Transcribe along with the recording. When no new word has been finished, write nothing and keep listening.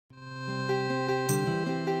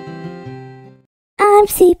I'm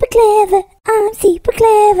super clever. I'm super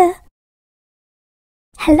clever.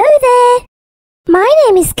 Hello there. My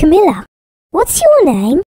name is Camilla. What's your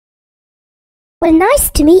name? Well, nice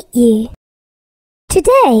to meet you.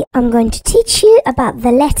 Today I'm going to teach you about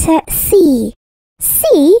the letter C.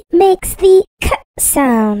 C makes the K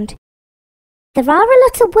sound. There are a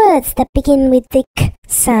lot of words that begin with the K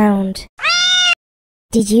sound.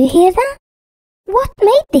 Did you hear that? What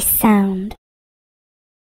made this sound?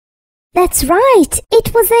 That's right,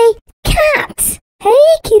 it was a cat. Hey,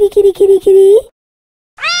 kitty, kitty, kitty, kitty.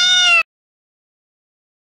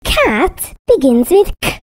 Cat begins with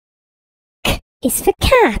K. K is for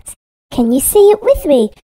cat. Can you say it with me?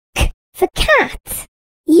 K for cat.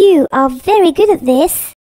 You are very good at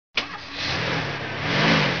this.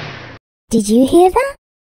 Did you hear that?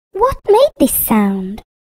 What made this sound?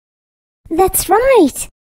 That's right,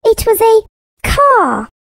 it was a car.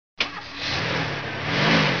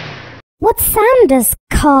 What sound does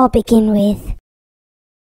car begin with?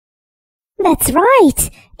 That's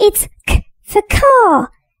right, it's K for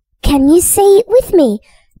car. Can you say it with me?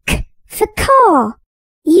 K for car.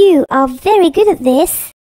 You are very good at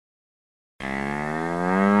this.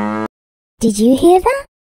 Did you hear that?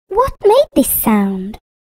 What made this sound?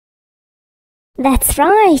 That's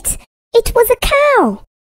right, it was a cow.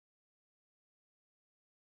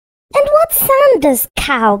 And what sound does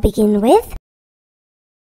cow begin with?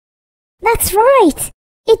 That's right,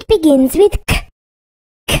 it begins with K.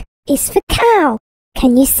 K is for cow.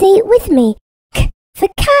 Can you say it with me? K for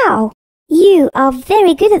cow. You are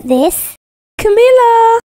very good at this.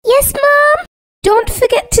 Camilla! Yes, Mom? Don't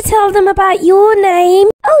forget to tell them about your name.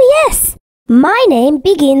 Oh, yes. My name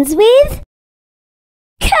begins with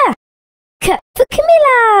K. K for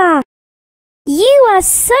Camilla. You are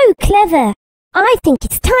so clever. I think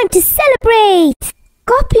it's time to celebrate.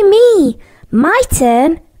 Copy me. My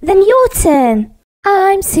turn, then your turn.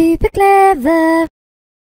 I'm super clever.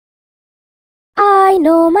 I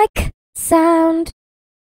know my K sound.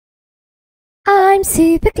 I'm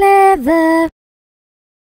super clever.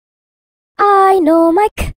 I know my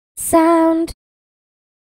K sound.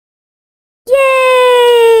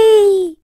 Yay!